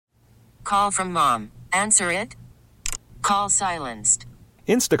Call from mom. Answer it. Call silenced.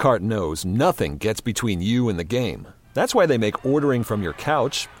 Instacart knows nothing gets between you and the game. That's why they make ordering from your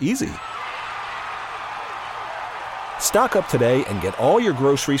couch easy. Stock up today and get all your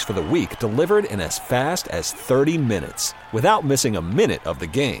groceries for the week delivered in as fast as 30 minutes without missing a minute of the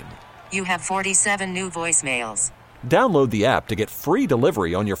game. You have 47 new voicemails. Download the app to get free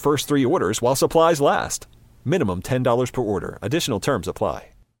delivery on your first 3 orders while supplies last. Minimum $10 per order. Additional terms apply.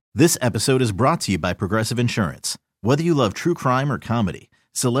 This episode is brought to you by Progressive Insurance. Whether you love true crime or comedy,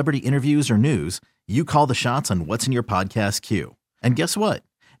 celebrity interviews or news, you call the shots on what's in your podcast queue. And guess what?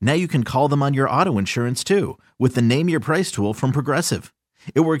 Now you can call them on your auto insurance too with the Name Your Price tool from Progressive.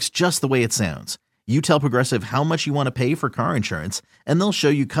 It works just the way it sounds. You tell Progressive how much you want to pay for car insurance, and they'll show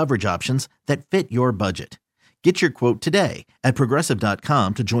you coverage options that fit your budget. Get your quote today at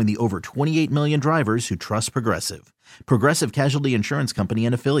Progressive.com to join the over 28 million drivers who trust Progressive. Progressive Casualty Insurance Company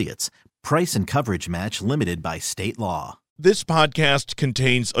and Affiliates. Price and coverage match limited by state law. This podcast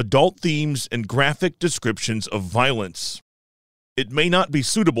contains adult themes and graphic descriptions of violence. It may not be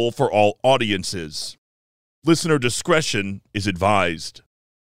suitable for all audiences. Listener discretion is advised.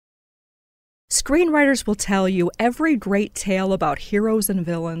 Screenwriters will tell you every great tale about heroes and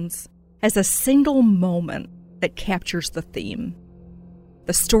villains has a single moment that captures the theme,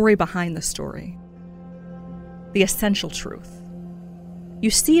 the story behind the story, the essential truth. You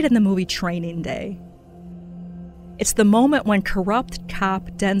see it in the movie Training Day. It's the moment when corrupt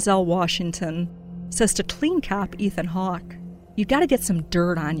cop Denzel Washington says to clean cop Ethan Hawke, "You got to get some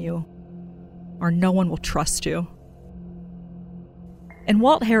dirt on you, or no one will trust you." In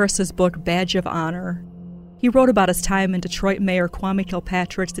Walt Harris's book Badge of Honor, he wrote about his time in Detroit Mayor Kwame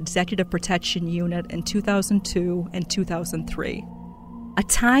Kilpatrick's Executive Protection Unit in 2002 and 2003, a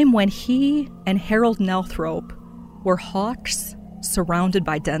time when he and Harold Nelthrope were hawks surrounded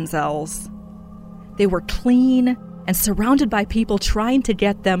by Denzels. They were clean and surrounded by people trying to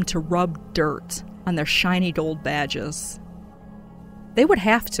get them to rub dirt on their shiny gold badges. They would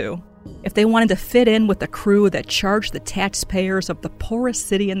have to, if they wanted to fit in with the crew that charged the taxpayers of the poorest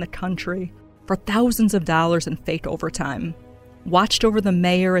city in the country for thousands of dollars in fake overtime, watched over the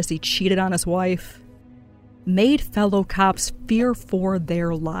mayor as he cheated on his wife, made fellow cops fear for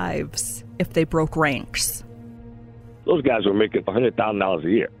their lives if they broke ranks. Those guys were making $100,000 a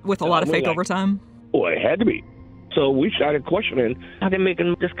year. With a lot of fake overtime? Oh, it had to be. So we started questioning how they're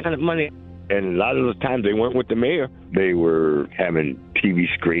making this kind of money. And a lot of the times they weren't with the mayor. They were having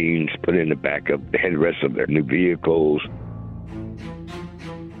TV screens put in the back of the headrests of their new vehicles.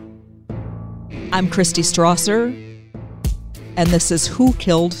 I'm Christy Strawser, and this is Who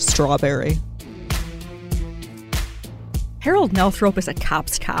Killed Strawberry? Harold Nelthrope is a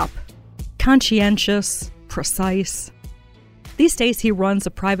cop's cop. Conscientious, precise. These days he runs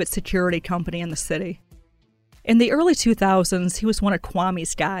a private security company in the city. In the early 2000s, he was one of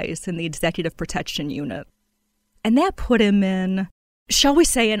Kwame's guys in the Executive Protection Unit. And that put him in, shall we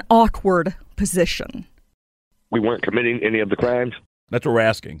say, an awkward position. We weren't committing any of the crimes. That's what we're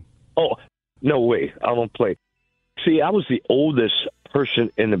asking. Oh, no way. I won't play. See, I was the oldest person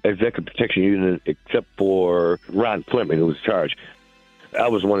in the Executive Protection Unit except for Ron Fleming, who was charged. I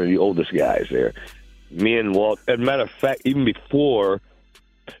was one of the oldest guys there. Me and Walt, as a matter of fact, even before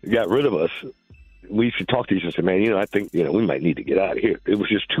he got rid of us, we used to talk to each other and say, man, I think, we might need to get out of here. It was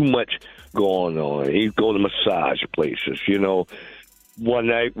just too much going on. He'd go to massage places, One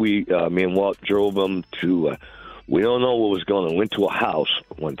night, me and Walt drove him to, we don't know what was going on. Went to a house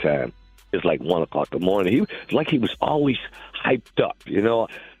one time. It's like 1 o'clock in the morning. He was always hyped up,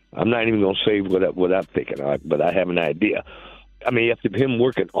 I'm not even going to say what I'm thinking, but I have an idea. After him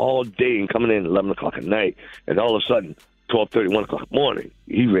working all day and coming in at 11 o'clock at night, and all of a sudden, 12:30, 1 o'clock in the morning,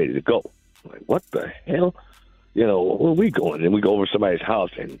 he's ready to go. I'm like, what the hell? Where are we going? And we go over to somebody's house,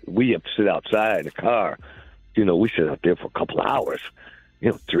 and we have to sit outside in the car. We sit out there for a couple of hours,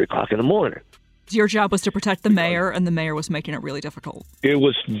 3 o'clock in the morning. Your job was to protect the mayor, and the mayor was making it really difficult. It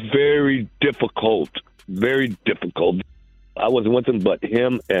was very difficult, very difficult. I wasn't with him, but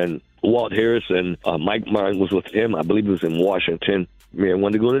him and Walt Harris and Mike Martin was with him. I believe he was in Washington. Mayor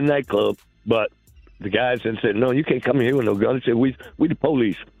wanted to go to the nightclub, but the guys then said, no, you can't come here with no gun. He said, we the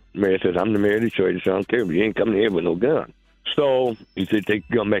police. The mayor says, I'm the mayor of Detroit. He said, I don't care, but you ain't coming here with no gun. So he said, take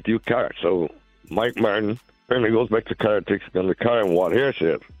the gun back to your car. So Mike Martin apparently goes back to the car, takes the gun to the car, and Walt Harris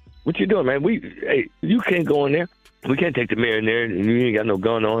says, what you doing, man? Hey, you can't go in there. We can't take the mayor in there, and you ain't got no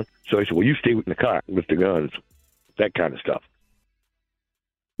gun on. So he said, well, you stay in the car with the guns, that kind of stuff.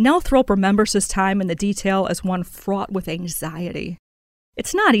 Nelthrope remembers his time in the detail as one fraught with anxiety.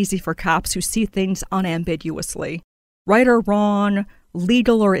 It's not easy for cops who see things unambiguously. Right or wrong,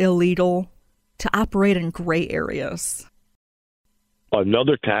 legal or illegal, to operate in gray areas.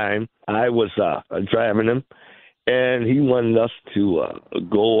 Another time, I was driving him, and he wanted us to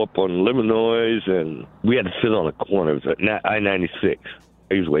go up on Illinois, and we had to sit on a corner. It was at I-96.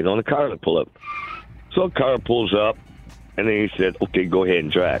 He was waiting on the car to pull up. So a car pulls up, and then he said, okay, go ahead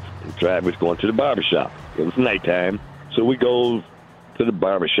and drive. The driver's going to the barbershop. It was nighttime, so we go to the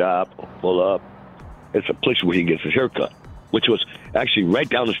barbershop, pull up. It's a place where he gets his haircut, which was actually right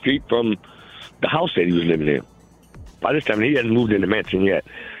down the street from the house that he was living in. By this time, he hadn't moved in the mansion yet.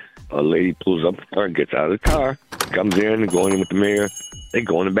 A lady pulls up the car, gets out of the car, comes in, going in with the mayor. They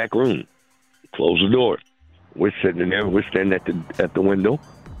go in the back room, close the door. We're sitting in there. We're standing at the window.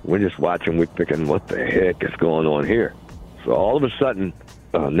 We're just watching. We're thinking, what the heck is going on here? So all of a sudden,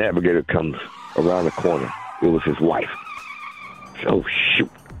 a navigator comes around the corner. It was his wife. So,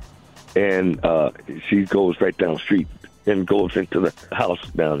 shoot. And she goes right down the street and goes into the house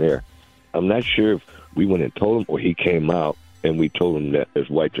down there. I'm not sure if we went and told him or he came out and we told him that his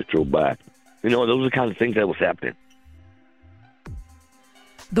wife just drove by. You know, those are the kind of things that was happening.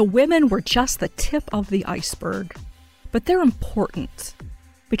 The women were just the tip of the iceberg, but they're important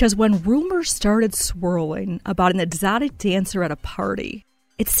because when rumors started swirling about an exotic dancer at a party,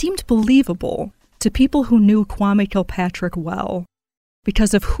 it seemed believable to people who knew Kwame Kilpatrick well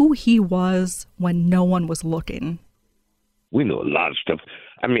because of who he was when no one was looking. We know a lot of stuff.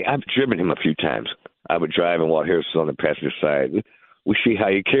 I mean, I've driven him a few times. I would drive and while Harris was on the passenger side. We see how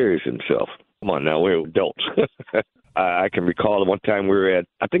he carries himself. Come on now, we're adults. I can recall one time we were at,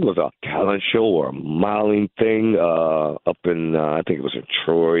 I think it was a talent show or a modeling thing up in, I think it was in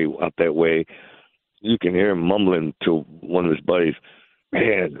Troy, up that way. You can hear him mumbling to one of his buddies,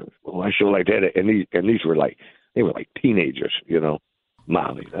 man, a show like that. And these were like, they were like teenagers, you know,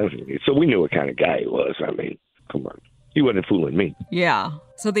 modeling. So we knew what kind of guy he was. I mean, come on. He wasn't fooling me. Yeah.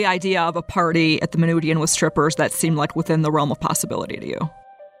 So the idea of a party at the Menudian with strippers, that seemed like within the realm of possibility to you.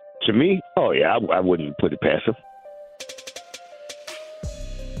 To me, oh yeah, I wouldn't put it past him.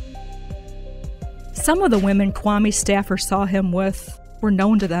 Some of the women Kwame staffers saw him with were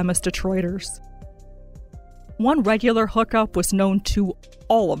known to them as Detroiters. One regular hookup was known to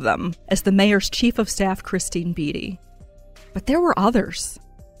all of them as the mayor's chief of staff, Christine Beatty. But there were others.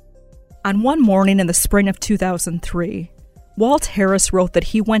 On one morning in the spring of 2003, Walt Harris wrote that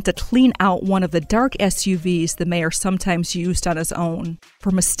he went to clean out one of the dark SUVs the mayor sometimes used on his own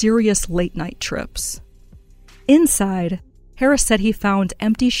for mysterious late-night trips. Inside, Harris said he found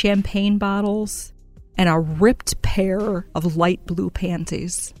empty champagne bottles and a ripped pair of light blue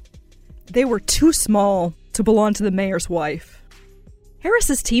panties. They were too small to belong to the mayor's wife.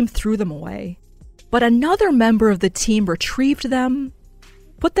 Harris's team threw them away, but another member of the team retrieved them,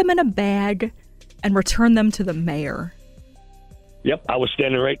 put them in a bag, and returned them to the mayor. Yep, I was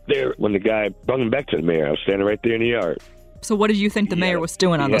standing right there when the guy brought him back to the mayor. I was standing right there in the yard. So what did you think the mayor was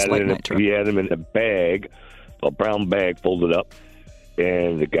doing on this late night trip? He had him in a bag, a brown bag folded up,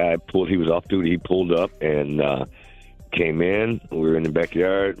 and the guy he was off duty, he pulled up and came in. We were in the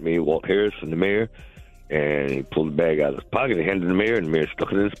backyard, me, Walt Harris, and the mayor, and he pulled the bag out of his pocket and handed it to the mayor, and the mayor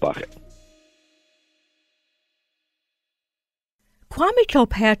stuck it in his pocket. Kwame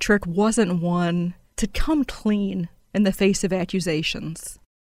Kilpatrick wasn't one to come clean in the face of accusations.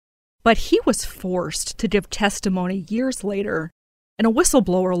 But he was forced to give testimony years later in a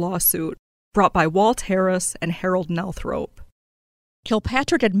whistleblower lawsuit brought by Walt Harris and Harold Nelthrope.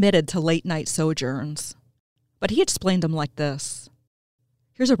 Kilpatrick admitted to late-night sojourns, but he explained them like this.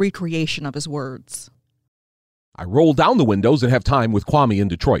 Here's a recreation of his words. I roll down the windows and have time with Kwame in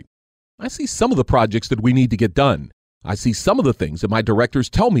Detroit. I see some of the projects that we need to get done. I see some of the things that my directors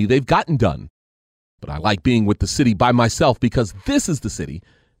tell me they've gotten done. But I like being with the city by myself because this is the city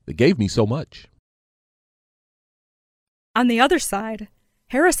that gave me so much. On the other side,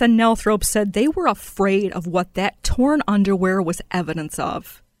 Harris and Nelthrope said they were afraid of what that torn underwear was evidence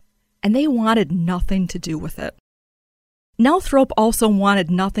of, and they wanted nothing to do with it. Nelthrope also wanted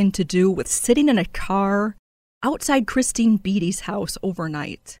nothing to do with sitting in a car outside Christine Beatty's house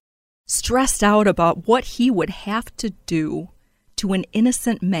overnight, stressed out about what he would have to do to an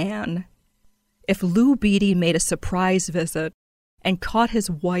innocent man if Lou Beatty made a surprise visit and caught his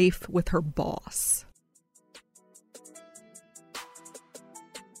wife with her boss.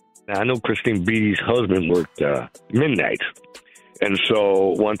 I know Christine Beatty's husband worked midnight, and so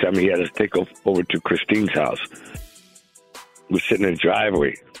one time he had us take over to Christine's house. We were sitting in the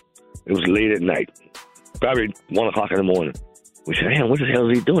driveway. It was late at night, probably 1 o'clock in the morning. We said, man, what the hell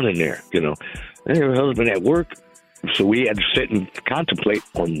is he doing in there? You know, and her husband at work. So we had to sit and contemplate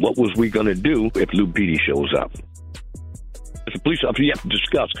on what was we going to do if Lou Beatty shows up. as a police officer, you have to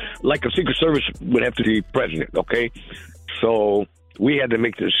discuss. Like a Secret Service would have to be president, okay? So we had to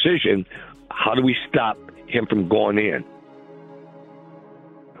make the decision, how do we stop him from going in?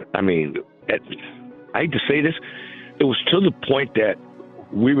 I mean, I hate to say this, it was to the point that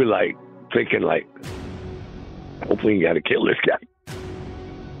we were like thinking like, hopefully you got to kill this guy.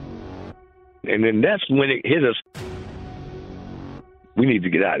 And then that's when it hit us. We need to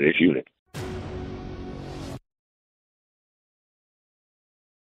get out of this unit.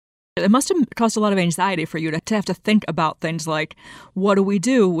 It must have caused a lot of anxiety for you to have to think about things like, what do we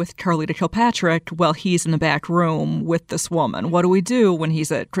do with Carlita Kilpatrick while he's in the back room with this woman? What do we do when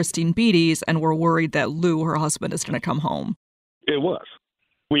he's at Christine Beatty's and we're worried that Lou, her husband, is going to come home? It was.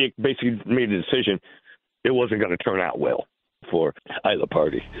 We basically made a decision it wasn't going to turn out well for either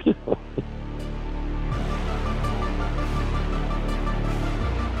party.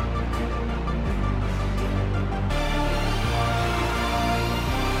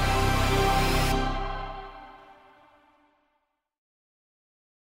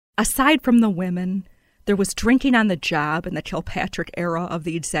 Aside from the women, there was drinking on the job in the Kilpatrick era of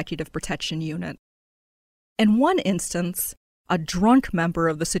the Executive Protection Unit. In one instance, a drunk member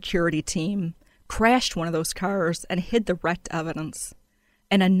of the security team crashed one of those cars and hid the wrecked evidence.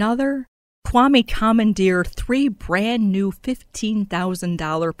 In another, Kwame commandeered 3 brand new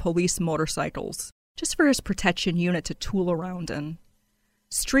 $15,000 police motorcycles just for his protection unit to tool around in.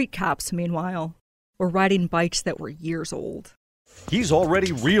 Street cops, meanwhile, were riding bikes that were years old. He's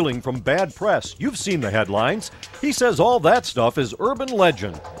already reeling from bad press. You've seen the headlines. He says all that stuff is urban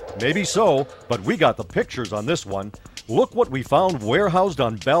legend. Maybe so, but we got the pictures on this one. Look what we found warehoused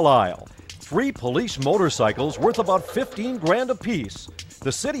on Belle Isle. 3 police motorcycles worth about $15,000 apiece.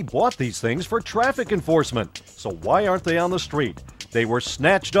 The city bought these things for traffic enforcement, so why aren't they on the street? They were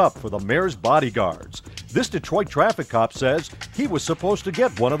snatched up for the mayor's bodyguards. This Detroit traffic cop says he was supposed to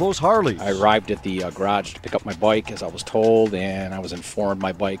get one of those Harleys. I arrived at the garage to pick up my bike as I was told, and I was informed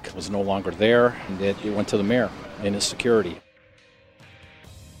my bike was no longer there and that it went to the mayor and his security.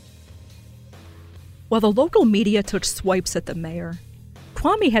 While the local media took swipes at the mayor,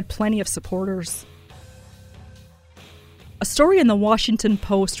 Kwame had plenty of supporters. A story in the Washington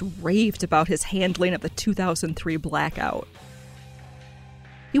Post raved about his handling of the 2003 blackout.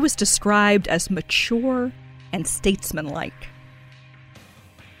 He was described as mature and statesmanlike.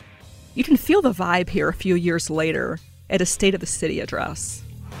 You can feel the vibe here a few years later at a State of the City address.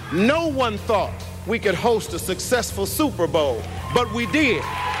 No one thought we could host a successful Super Bowl, but we did.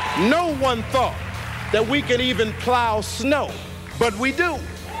 No one thought that we could even plow snow, but we do.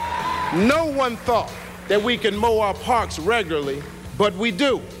 No one thought that we could mow our parks regularly, but we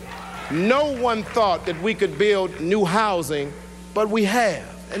do. No one thought that we could build new housing, but we have.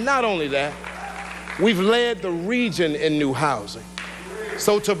 And not only that, we've led the region in new housing.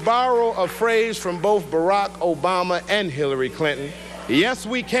 So to borrow a phrase from both Barack Obama and Hillary Clinton, yes,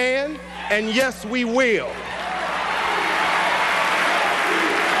 we can, and yes, we will.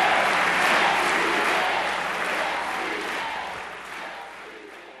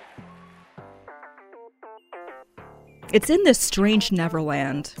 It's in this strange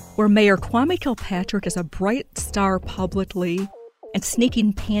neverland where Mayor Kwame Kilpatrick is a bright star publicly and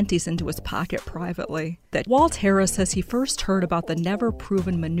sneaking panties into his pocket privately that Walt Harris says he first heard about the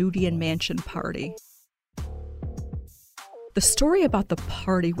never-proven Manutian Mansion party. The story about the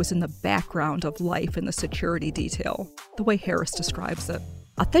party was in the background of life in the security detail, the way Harris describes it.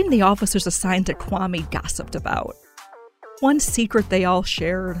 A thing the officers assigned to Kwame gossiped about. One secret they all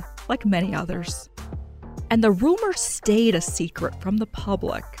shared, like many others. And the rumor stayed a secret from the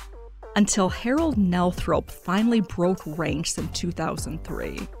public until Harold Nelthrope finally broke ranks in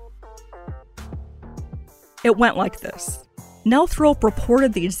 2003. It went like this. Nelthrope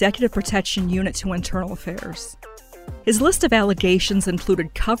reported the Executive Protection Unit to Internal Affairs. His list of allegations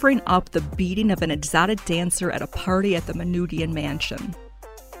included covering up the beating of an exotic dancer at a party at the Manutian Mansion.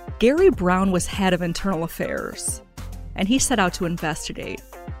 Gary Brown was head of Internal Affairs, and he set out to investigate.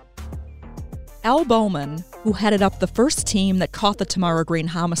 Al Bowman, who headed up the first team that caught the Tamara Greene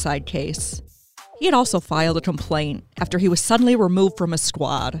homicide case, he had also filed a complaint after he was suddenly removed from his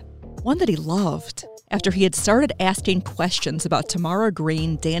squad, one that he loved, after he had started asking questions about Tamara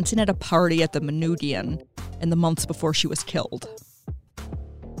Greene dancing at a party at the Manutian in the months before she was killed.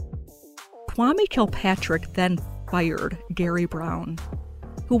 Kwame Kilpatrick then fired Gary Brown,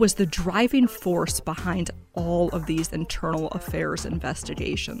 who was the driving force behind all of these internal affairs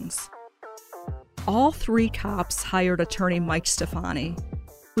investigations. All 3 cops hired attorney Mike Stefani,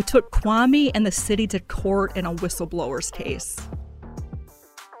 who took Kwame and the city to court in a Whistleblowers case.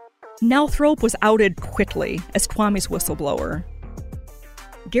 Nelthrope was outed quickly as Kwame's whistleblower.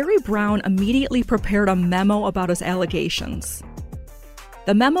 Gary Brown immediately prepared a memo about his allegations.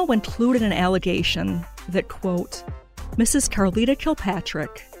 The memo included an allegation that, quote, Mrs. Carlita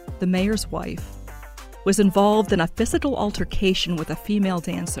Kilpatrick, the mayor's wife, was involved in a physical altercation with a female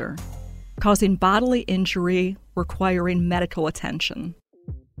dancer, causing bodily injury requiring medical attention.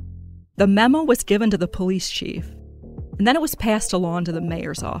 The memo was given to the police chief, and then it was passed along to the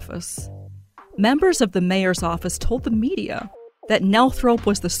mayor's office. Members of the mayor's office told the media that Nelthrope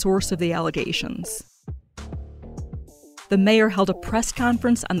was the source of the allegations. The mayor held a press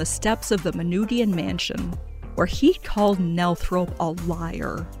conference on the steps of the Menudian mansion where he called Nelthrope a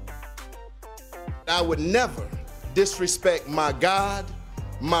liar. I would never disrespect my God,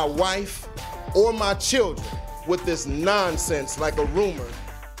 my wife, or my children with this nonsense like a rumor.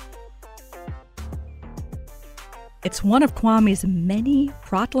 It's one of Kwame's many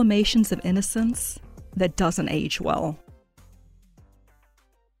proclamations of innocence that doesn't age well.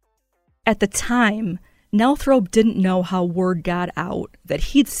 At the time, Nelthrope didn't know how word got out that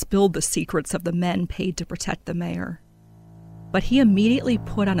he'd spilled the secrets of the men paid to protect the mayor. But he immediately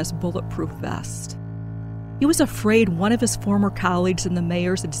put on his bulletproof vest. He was afraid one of his former colleagues in the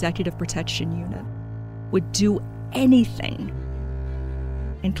mayor's executive protection unit would do anything,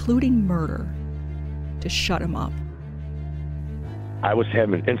 including murder, to shut him up. I was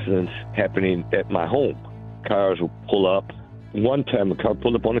having incidents happening at my home. Cars would pull up. One time a car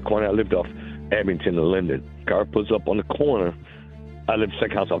pulled up on the corner. I lived off Abington and Linden. Car pulls up on the corner. I lived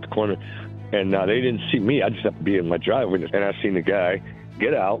second house off the corner. And they didn't see me. I just happened to be in my driveway. And I seen the guy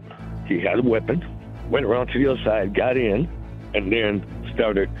get out. He had a weapon. Went around to the other side, got in, and then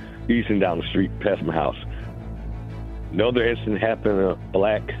started easing down the street past my house. Another incident happened. A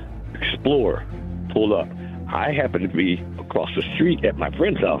black Explorer pulled up. I happened to be across the street at my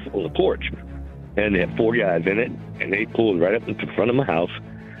friend's house on the porch. And they had 4 guys in it, and they pulled right up into front of my house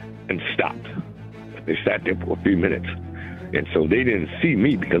and stopped. They sat there for a few minutes. And so they didn't see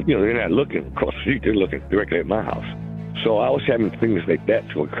me because, they're not looking across the street. They're looking directly at my house. So I was having things like that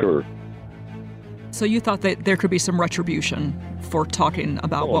to occur. So you thought that there could be some retribution for talking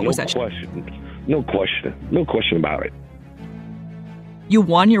about what was at you? No question about it. You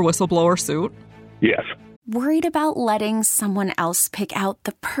won your whistleblower suit? Yes. Worried about letting someone else pick out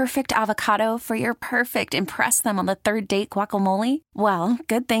the perfect avocado for your perfect impress them on the third date guacamole? Well,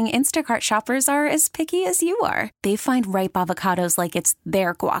 good thing Instacart shoppers are as picky as you are. They find ripe avocados like it's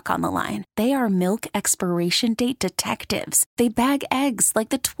their guac on the line. They are milk expiration date detectives. They bag eggs like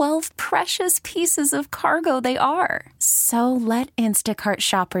the 12 precious pieces of cargo they are. So let Instacart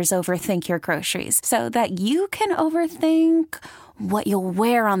shoppers overthink your groceries so that you can overthink what you'll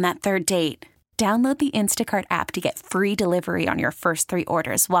wear on that third date. Download the Instacart app to get free delivery on your first 3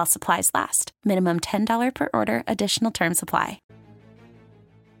 orders while supplies last. Minimum $10 per order. Additional terms apply.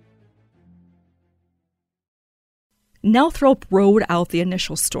 Nelthrope rode out the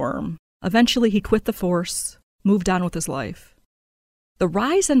initial storm. Eventually, he quit the force, moved on with his life. The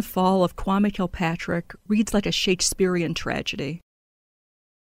rise and fall of Kwame Kilpatrick reads like a Shakespearean tragedy.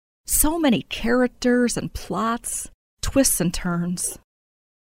 So many characters and plots, twists and turns.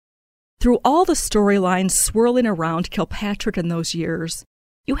 Through all the storylines swirling around Kilpatrick in those years,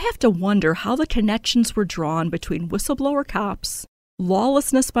 you have to wonder how the connections were drawn between whistleblower cops,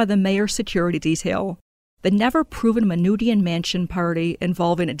 lawlessness by the mayor's security detail, the never-proven Menudian mansion party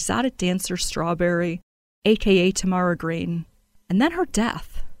involving exotic dancer Strawberry, a.k.a. Tamara Greene, and then her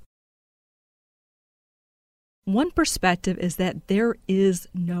death. One perspective is that there is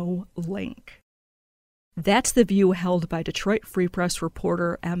no link. That's the view held by Detroit Free Press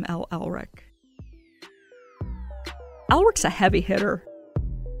reporter M.L. Elric. Elric's a heavy hitter.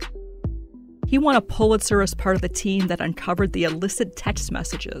 He won a Pulitzer as part of the team that uncovered the illicit text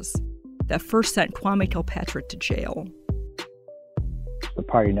messages that first sent Kwame Kilpatrick to jail. The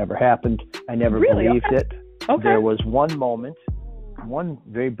party never happened. I never believed it. Okay. There was one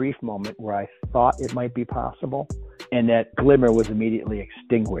very brief moment where I thought it might be possible, and that glimmer was immediately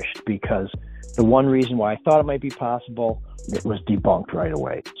extinguished because the one reason why I thought it might be possible, it was debunked right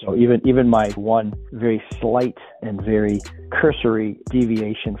away. So even my one very slight and very cursory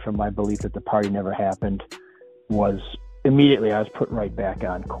deviation from my belief that the party never happened was immediately I was put right back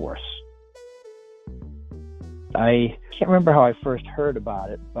on course. I can't remember how I first heard about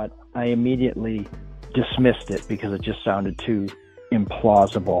it, but I immediately dismissed it because it just sounded too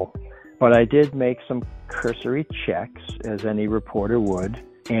implausible. But I did make some cursory checks, as any reporter would,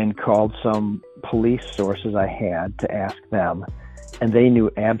 and called some police sources I had to ask them, and they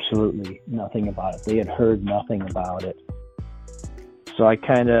knew absolutely nothing about it. They had heard nothing about it. So I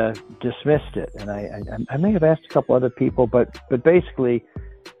kind of dismissed it, and I may have asked a couple other people, but basically,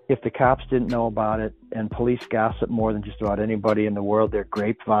 if the cops didn't know about it, and police gossip more than just about anybody in the world, their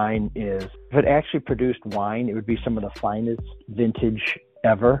grapevine is, if it actually produced wine, it would be some of the finest vintage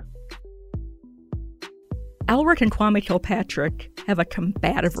ever. Elric and Kwame Kilpatrick have a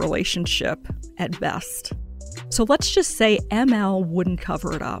combative relationship at best. So let's just say ML wouldn't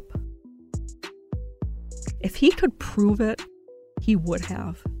cover it up. If he could prove it, he would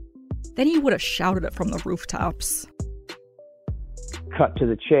have. Then he would have shouted it from the rooftops. Cut to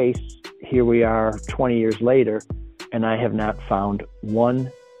the chase, here we are 20 years later, and I have not found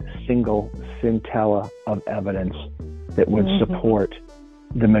one single scintilla of evidence that would support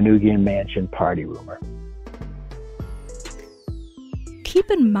the Manoogian Mansion party rumor.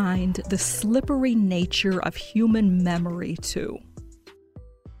 Keep in mind the slippery nature of human memory, too.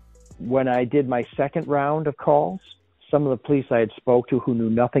 When I did my second round of calls, some of the police I had spoke to who knew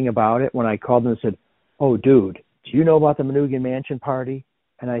nothing about it, when I called them and said, "Oh, dude, do you know about the Manoogian Mansion party?"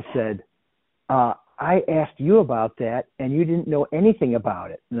 And I said, I asked you about that, and you didn't know anything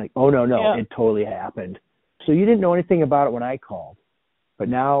about it. And like, "Oh, no, It totally happened." So you didn't know anything about it when I called. But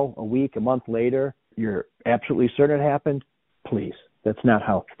now, a week, a month later, you're absolutely certain it happened? Please, that's not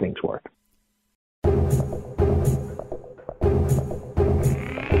how things work.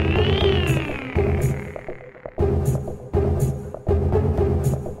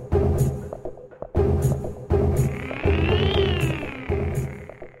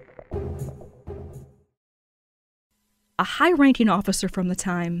 A high-ranking officer from the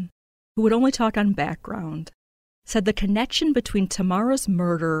time, who would only talk on background, said the connection between Tamara's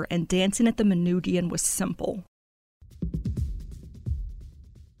murder and dancing at the Manoogian was simple.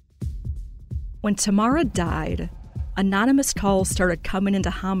 When Tamara died, anonymous calls started coming into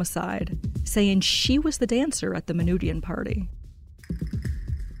homicide, saying she was the dancer at the Manoogian party.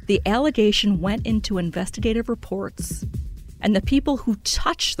 The allegation went into investigative reports, and the people who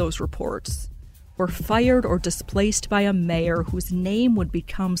touched those reports were fired or displaced by a mayor whose name would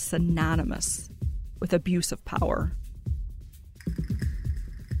become synonymous with abuse of power.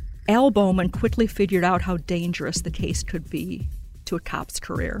 Al Bowman quickly figured out how dangerous the case could be to a cop's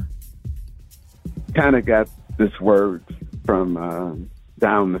career. Kind of got this word from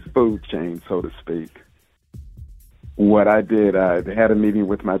down the food chain, so to speak. What I did, I had a meeting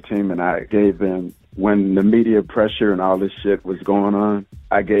with my team, and I gave them, when the media pressure and all this shit was going on,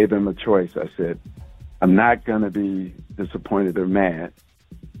 I gave them a choice. I said, I'm not going to be disappointed or mad.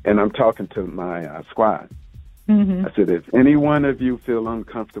 And I'm talking to my squad. I said, if any one of you feel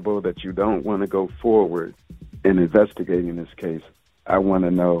uncomfortable that you don't want to go forward in investigating this case, I want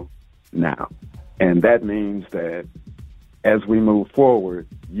to know now. And that means that as we move forward,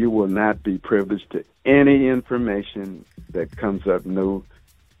 you will not be privileged to any information that comes up new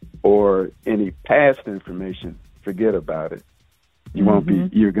or any past information. Forget about it. You won't be,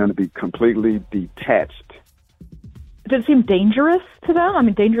 you're going to be completely detached. Did it seem dangerous to them? I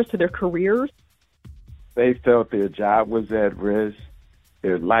mean, dangerous to their careers? They felt their job was at risk.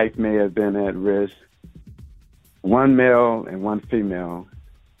 Their life may have been at risk. One male and one female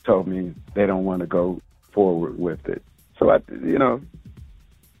told me they don't want to go forward with it. So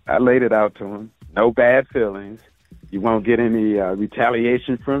I laid it out to them. No bad feelings. You won't get any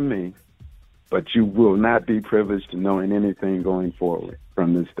retaliation from me, but you will not be privileged to knowing anything going forward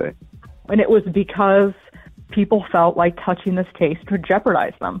from this day. And it was because people felt like touching this case could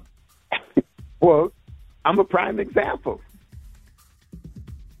jeopardize them. Well, I'm a prime example.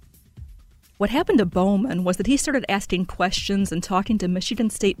 What happened to Bowman was that he started asking questions and talking to Michigan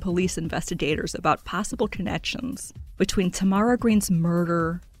State Police investigators about possible connections between Tamara Greene's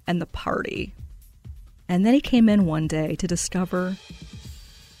murder and the party. And then he came in one day to discover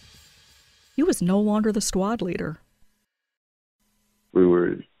he was no longer the squad leader. We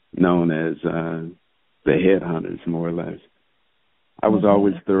were known as the headhunters, more or less. I was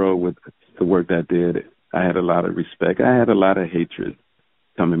always thorough with the work I did. I had a lot of respect. I had a lot of hatred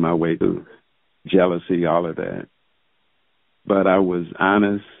coming my way too. Jealousy, all of that. But I was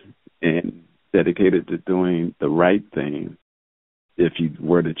honest and dedicated to doing the right thing. If you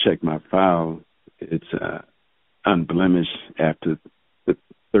were to check my file, it's unblemished after the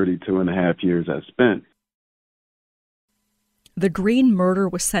 32 and a half years I spent. The Greene murder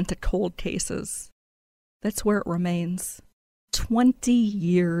was sent to cold cases. That's where it remains, 20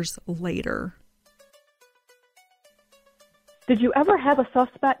 years later. Did you ever have a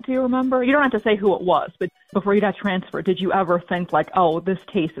suspect, do you remember? You don't have to say who it was, but before you got transferred, did you ever think like, oh, this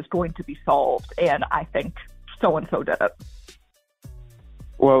case is going to be solved, and I think so-and-so did it?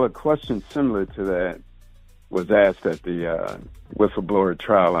 Well, a question similar to that was asked at the whistleblower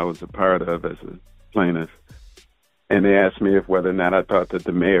trial I was a part of as a plaintiff. And they asked me if whether or not I thought that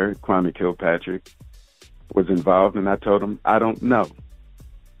the mayor, Kwame Kilpatrick, was involved. And I told them, I don't know.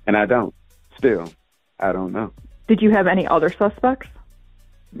 And I don't. Still, I don't know. Did you have any other suspects?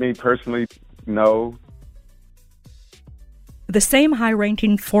 Me personally, no. The same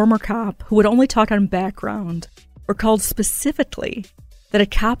high-ranking former cop who would only talk on background recalled specifically that a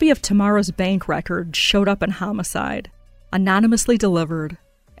copy of Tamara's bank record showed up in homicide, anonymously delivered,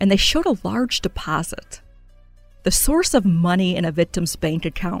 and they showed a large deposit. The source of money in a victim's bank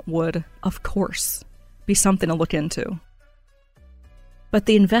account would, of course, be something to look into. But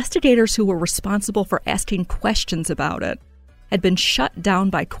the investigators who were responsible for asking questions about it had been shut down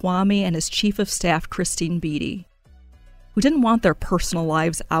by Kwame and his chief of staff, Christine Beatty, who didn't want their personal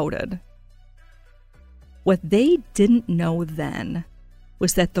lives outed. What they didn't know then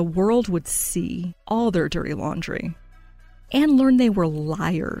was that the world would see all their dirty laundry and learn they were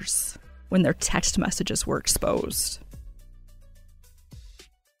liars when their text messages were exposed.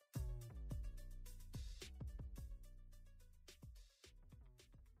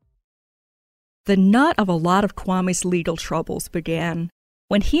 The nut of a lot of Kwame's legal troubles began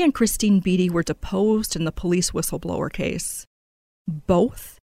when he and Christine Beatty were deposed in the police whistleblower case.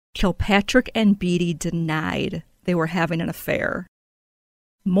 Both Kilpatrick and Beatty denied they were having an affair.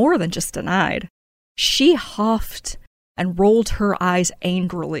 More than just denied. She huffed and rolled her eyes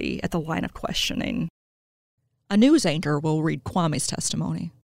angrily at the line of questioning. A news anchor will read Kwame's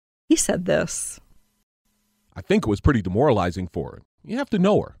testimony. He said this. I think it was pretty demoralizing for her. You have to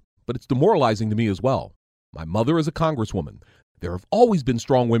know her, but it's demoralizing to me as well. My mother is a congresswoman. There have always been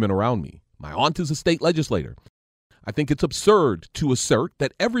strong women around me. My aunt is a state legislator. I think it's absurd to assert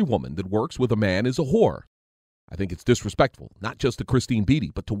that every woman that works with a man is a whore. I think it's disrespectful, not just to Christine Beatty,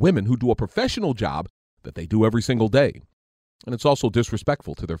 but to women who do a professional job that they do every single day. And it's also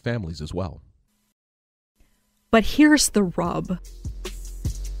disrespectful to their families as well. But here's the rub.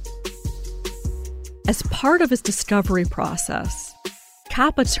 As part of his discovery process,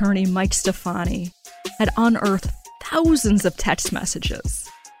 cop attorney Mike Stefani had unearthed thousands of text messages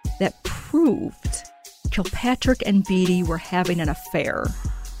that proved Kilpatrick and Beatty were having an affair.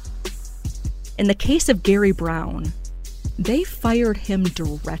 In the case of Gary Brown, they fired him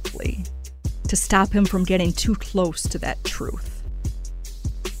directly to stop him from getting too close to that truth.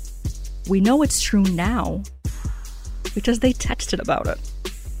 We know it's true now because they texted about it.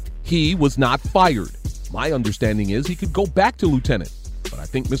 He was not fired. My understanding is he could go back to lieutenant, but I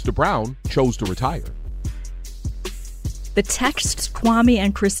think Mr. Brown chose to retire. The texts Kwame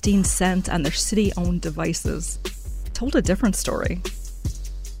and Christine sent on their city-owned devices told a different story.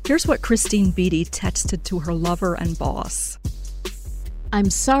 Here's what Christine Beatty texted to her lover and boss. I'm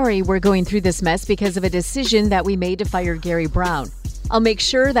sorry we're going through this mess because of a decision that we made to fire Gary Brown. I'll make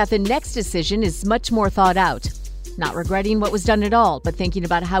sure that the next decision is much more thought out. Not regretting what was done at all, but thinking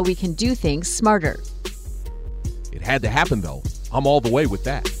about how we can do things smarter. It had to happen, though. I'm all the way with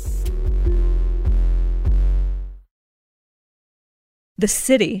that. The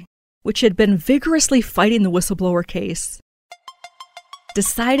city, which had been vigorously fighting the whistleblower case,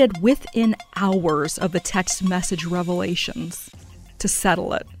 decided within hours of the text message revelations to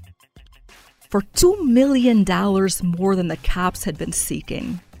settle it for $2 million more than the cops had been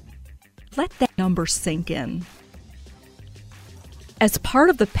seeking. Let that number sink in. As part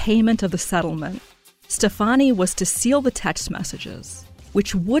of the payment of the settlement, Stefani was to seal the text messages,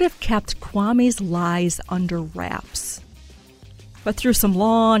 which would have kept Kwame's lies under wraps. But through some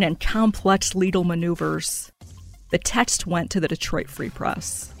long and complex legal maneuvers, the text went to the Detroit Free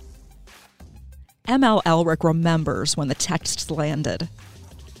Press. M.L. Elric remembers when the texts landed.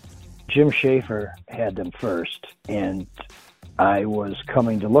 Jim Schaefer had them first, and I was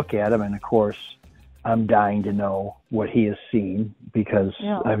coming to look at them, and of course, I'm dying to know what he has seen because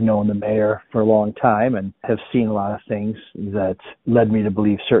I've known the mayor for a long time and have seen a lot of things that led me to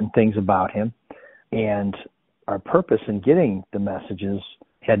believe certain things about him. And our purpose in getting the messages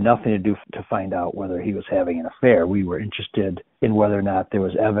had nothing to do to find out whether he was having an affair. We were interested in whether or not there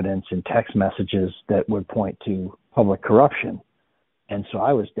was evidence in text messages that would point to public corruption. And so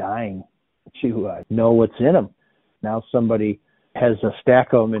I was dying to know what's in them. Now somebody has a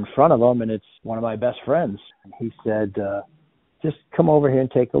stack of them in front of him, and it's one of my best friends. He said, just come over here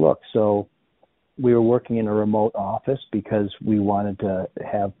and take a look. So we were working in a remote office because we wanted to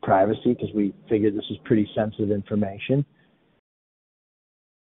have privacy because we figured this was pretty sensitive information.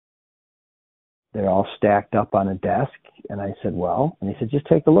 They're all stacked up on a desk. And I said, well, and he said, just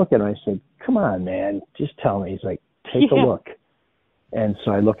take a look at them. I said, come on, man, just tell me. He's like, take a look. And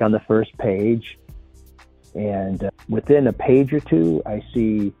so I look on the first page, And within a page or two, I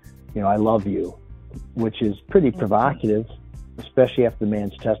see, I love you, which is pretty provocative, especially after the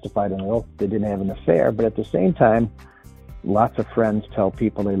man's testified on oath they didn't have an affair. But at the same time, lots of friends tell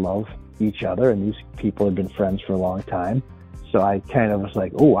people they love each other, and these people have been friends for a long time. So I kind of was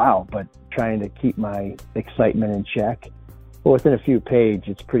like, oh, wow, but trying to keep my excitement in check. But within a few pages,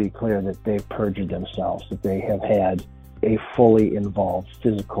 it's pretty clear that they've perjured themselves, that they have had a fully involved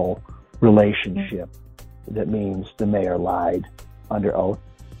physical relationship. That means the mayor lied under oath,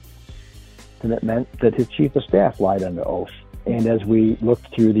 and it meant that his chief of staff lied under oath. And as we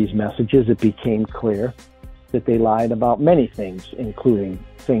looked through these messages, it became clear that they lied about many things, including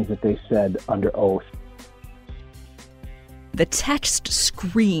things that they said under oath. The text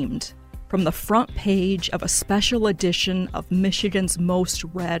screamed from the front page of a special edition of Michigan's most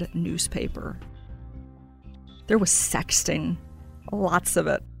read newspaper. There was sexting, lots of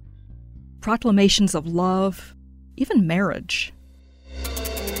it. Proclamations of love, even marriage.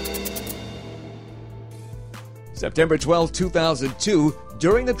 September 12, 2002,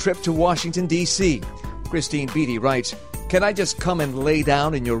 during the trip to Washington, D.C., Christine Beatty writes, "Can I just come and lay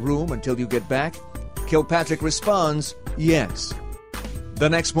down in your room until you get back?" Kilpatrick responds, "Yes." The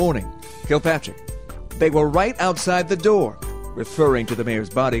next morning, Kilpatrick, "They were right outside the door," referring to the mayor's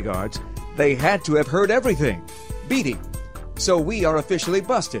bodyguards. "They had to have heard everything." Beatty, "So we are officially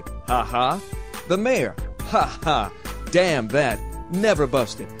busted. Ha ha." The mayor, "Ha ha. Damn that. Never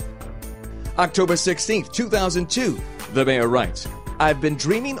busted." October 16th, 2002, the mayor writes, "I've been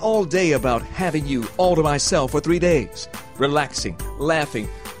dreaming all day about having you all to myself for 3 days, relaxing, laughing,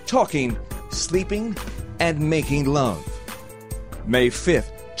 talking, sleeping, and making love." May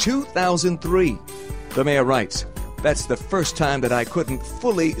 5th, 2003, the mayor writes, "That's the first time that I couldn't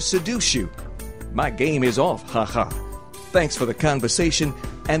fully seduce you. My game is off, haha. Thanks for the conversation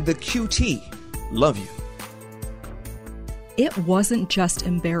and the QT. Love you." It wasn't just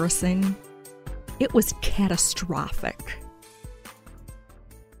embarrassing, it was catastrophic.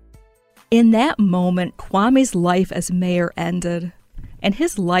 In that moment, Kwame's life as mayor ended, and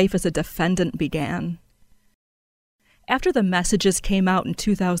his life as a defendant began. After the messages came out in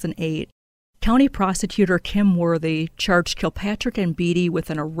 2008, County Prosecutor Kim Worthy charged Kilpatrick and Beatty with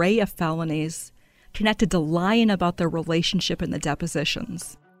an array of felonies connected to lying about their relationship in the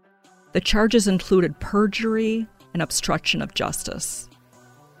depositions. The charges included perjury and obstruction of justice.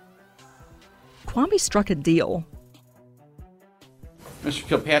 Kwame struck a deal. Mr.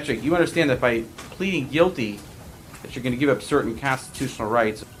 Kilpatrick, you understand that by pleading guilty, that you're going to give up certain constitutional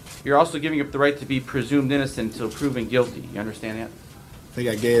rights. You're also giving up the right to be presumed innocent until proven guilty. You understand that? I think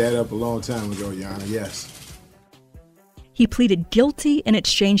I gave that up a long time ago, Your Honor, yes. He pleaded guilty in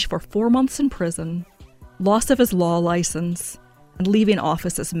exchange for 4 months in prison, loss of his law license, and leaving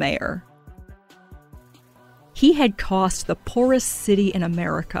office as mayor. He had cost the poorest city in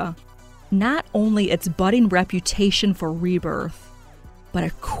America not only its budding reputation for rebirth, but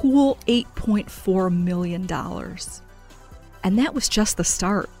a cool $8.4 million. And that was just the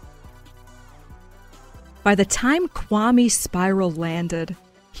start. By the time Kwame's spiral landed,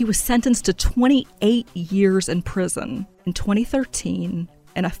 he was sentenced to 28 years in prison in 2013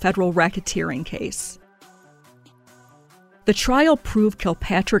 in a federal racketeering case. The trial proved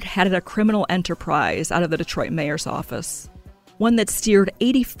Kilpatrick had a criminal enterprise out of the Detroit mayor's office, one that steered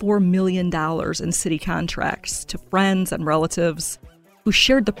 $84 million in city contracts to friends and relatives who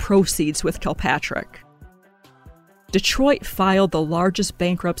shared the proceeds with Kilpatrick. Detroit filed the largest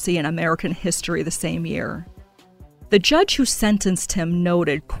bankruptcy in American history the same year. The judge who sentenced him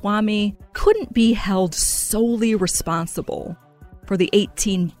noted Kwame couldn't be held solely responsible for the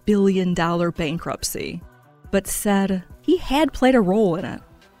 $18 billion bankruptcy, but said he had played a role in it.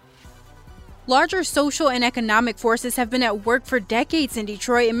 Larger social and economic forces have been at work for decades in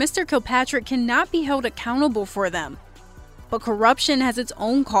Detroit, and Mr. Kilpatrick cannot be held accountable for them. But corruption has its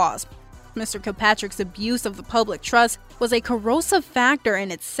own cost. Mr. Kilpatrick's abuse of the public trust was a corrosive factor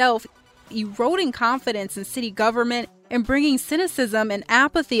in itself, eroding confidence in city government and bringing cynicism and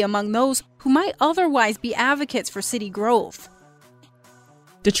apathy among those who might otherwise be advocates for city growth.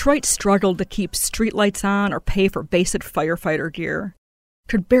 Detroit struggled to keep streetlights on or pay for basic firefighter gear,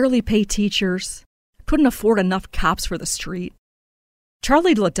 could barely pay teachers, couldn't afford enough cops for the street.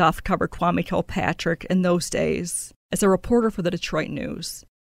 Charlie LaDuff covered Kwame Kilpatrick in those days as a reporter for the Detroit News.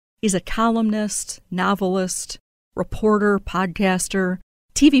 He's a columnist, novelist, reporter, podcaster,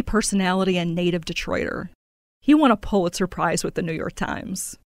 TV personality, and native Detroiter. He won a Pulitzer Prize with the New York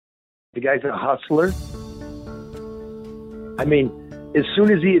Times. The guy's a hustler. I mean, as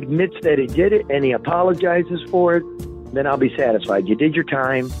soon as he admits that he did it and he apologizes for it, then I'll be satisfied. You did your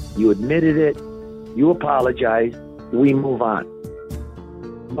time. You admitted it. you apologize, we move on.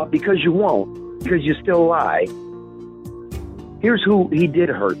 But because you won't, because you still lie, here's who he did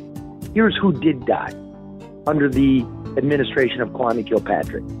hurt. Here's who did die under the administration of Kwame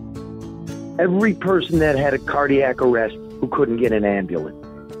Kilpatrick. Every person that had a cardiac arrest who couldn't get an ambulance.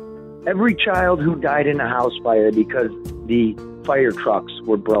 Every child who died in a house fire because the fire trucks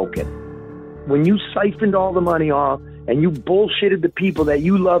were broken. When you siphoned all the money off and you bullshitted the people that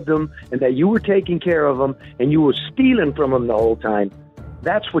you loved them and that you were taking care of them and you were stealing from them the whole time,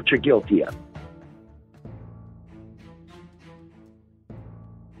 that's what you're guilty of.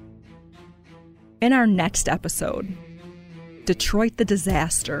 In our next episode, Detroit the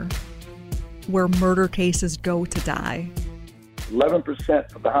Disaster, where murder cases go to die.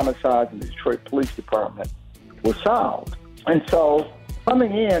 11% of the homicides in the Detroit Police Department were solved. And so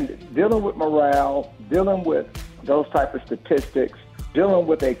coming in, dealing with morale, dealing with those type of statistics, dealing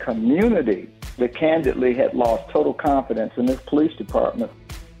with a community that candidly had lost total confidence in this police department.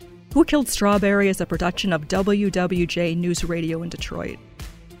 Who Killed Strawberry is a production of WWJ News Radio in Detroit.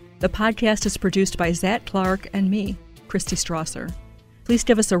 The podcast is produced by Zach Clark and me, Christy Strawser. Please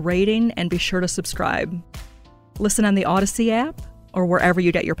give us a rating and be sure to subscribe. Listen on the Odyssey app or wherever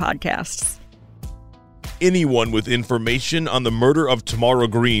you get your podcasts. Anyone with information on the murder of Tamara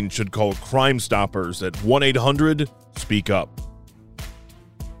Greene should call Crime Stoppers at 1-800-SPEAK-UP.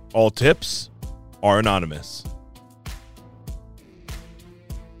 All tips are anonymous.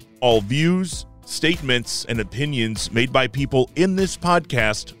 All views, statements, and opinions made by people in this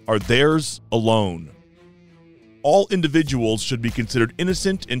podcast are theirs alone. All individuals should be considered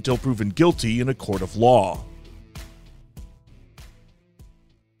innocent until proven guilty in a court of law.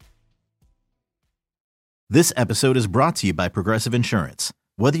 This episode is brought to you by Progressive Insurance.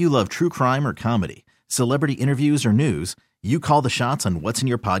 Whether you love true crime or comedy, celebrity interviews or news, you call the shots on what's in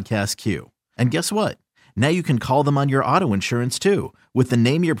your podcast queue. And guess what? Now you can call them on your auto insurance too with the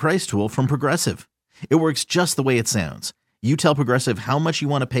Name Your Price tool from Progressive. It works just the way it sounds. You tell Progressive how much you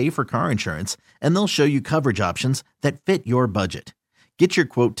want to pay for car insurance, and they'll show you coverage options that fit your budget. Get your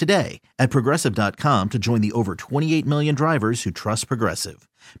quote today at Progressive.com to join the over 28 million drivers who trust Progressive.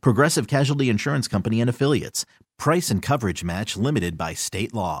 Progressive Casualty Insurance Company and Affiliates. Price and coverage match limited by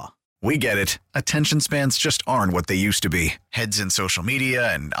state law. We get it. Attention spans just aren't what they used to be. Heads in social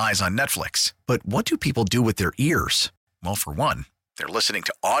media and eyes on Netflix. But what do people do with their ears? Well, for one, they're listening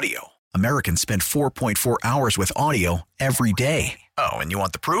to audio. Americans spend 4.4 hours with audio every day. Oh, and you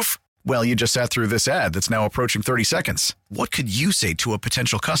want the proof? Well, you just sat through this ad that's now approaching 30 seconds. What could you say to a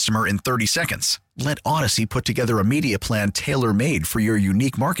potential customer in 30 seconds? Let Odyssey put together a media plan tailor-made for your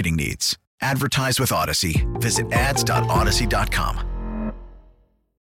unique marketing needs. Advertise with Odyssey. Visit ads.odyssey.com.